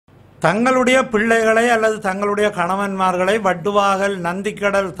தங்களுடைய பிள்ளைகளை அல்லது தங்களுடைய கணவன்மார்களை வட்டுவாகல்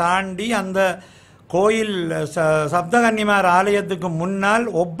நந்திக்கடல் தாண்டி அந்த கோயில் சப்தகன்னிமார் ஆலயத்துக்கு முன்னால்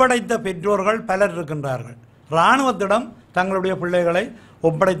ஒப்படைத்த பெற்றோர்கள் பலர் இருக்கின்றார்கள். இராணுவத்திடம் தங்களுடைய பிள்ளைகளை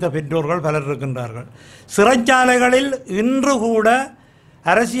ஒப்படைத்த பெற்றோர்கள் பலர் இருக்கின்றார்கள். சிறைச்சாலைகளில் இன்று கூட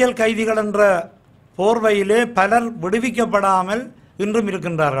அரசியல் கைதிகள் என்ற போர்வையிலே பலர் விடுவிக்கப்படாமல் இன்றும்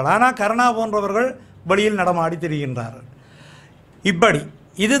இருக்கின்றார்கள். ஆனால் கருணா போன்றவர்கள் வெளியில் நடமாடி திரிகின்றார்கள். இப்படி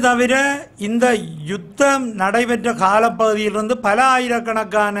இது தவிர இந்த யுத்தம் நடைபெற்ற காலப்பகுதியிலிருந்து பல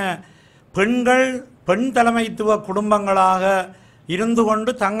ஆயிரக்கணக்கான பெண்கள் பெண் தலைமைத்துவ குடும்பங்களாக இருந்து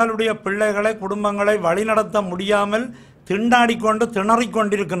கொண்டு தங்களுடைய பிள்ளைகளை குடும்பங்களை வழிநடத்த முடியாமல் திண்டாடிக்கொண்டு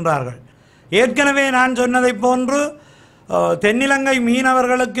திணறிக்கொண்டிருக்கின்றார்கள். ஏற்கனவே நான் சொன்னதை போன்று தென்னிலங்கை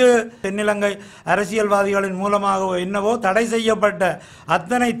மீனவர்களுக்கு தென்னிலங்கை அரசியல்வாதிகளின் மூலமாக என்னவோ தடை செய்யப்பட்ட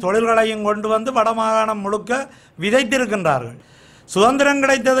அத்தனை தொழில்களையும் கொண்டு வந்து வடமாகாணம் முழுக்க விதைத்திருக்கின்றார்கள். சுதந்திரம்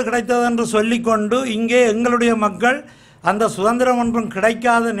கிடைத்தது என்று சொல்லிக்கொண்டு இங்கே எங்களுடைய மக்கள் அந்த சுதந்திரம் ஒன்றும்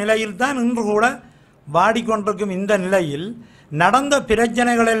கிடைக்காத நிலையில்தான் இன்று கூட வாடிக்கொண்டிருக்கும். இந்த நிலையில் நடந்த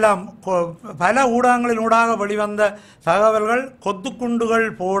பிரச்சனைகள் எல்லாம் பல ஊடகங்களின் ஊடாக வெளிவந்த தகவல்கள், கொத்துக்குண்டுகள்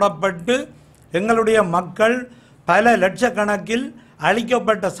போடப்பட்டு எங்களுடைய மக்கள் பல லட்சக்கணக்கில்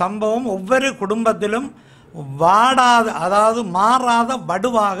அளிக்கப்பட்ட சம்பவம் ஒவ்வொரு குடும்பத்திலும் வாடாத, அதாவது மாறாத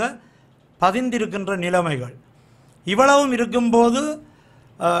வடுவாக பதிந்திருக்கின்ற நிலைமைகள். இவ்வளவும் இருக்கும்போது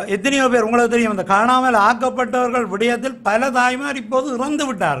எத்தனையோ பேர், உங்களுக்கு தெரியும், அந்த காணாமல் ஆக்கப்பட்டவர்கள் விடயத்தில் பல தாய்மார் இப்போது இறந்து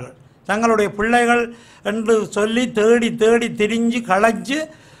விட்டார்கள். தங்களுடைய பிள்ளைகள் என்று சொல்லி தேடி தேடி திரிஞ்சு களைச்சு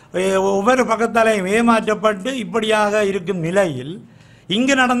ஒவ்வொரு பக்கத்தாலையும் ஏமாற்றப்பட்டு இப்படியாக இருக்கும் நிலையில்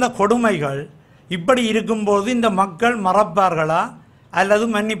இங்கு நடந்த கொடுமைகள் இப்படி இருக்கும்போது இந்த மக்கள் மறப்பார்களா அல்லது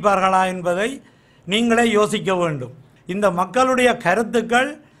மன்னிப்பார்களா என்பதை நீங்களே யோசிக்க வேண்டும். இந்த மக்களுடைய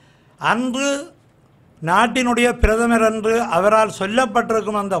கருத்துக்கள் அன்று நாட்டினுடைய பிரதமர் என்று அவரால்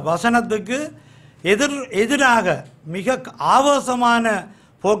சொல்லப்பட்டிருக்கும் அந்த வசனத்துக்கு எதிராக மிக ஆவேசமான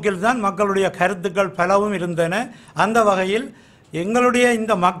போக்கில்தான் மக்களுடைய கருத்துக்கள் பலவும் இருந்தன. அந்த வகையில் எங்களுடைய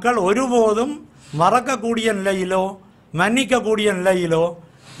இந்த மக்கள் ஒருபோதும் மறக்கக்கூடிய நிலையிலோ மன்னிக்கக்கூடிய நிலையிலோ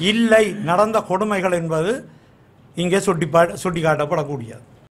இல்லை நடந்த கொடுமைகள் என்பது இங்கே சுட்டிக்காட்டப்படக்கூடியது.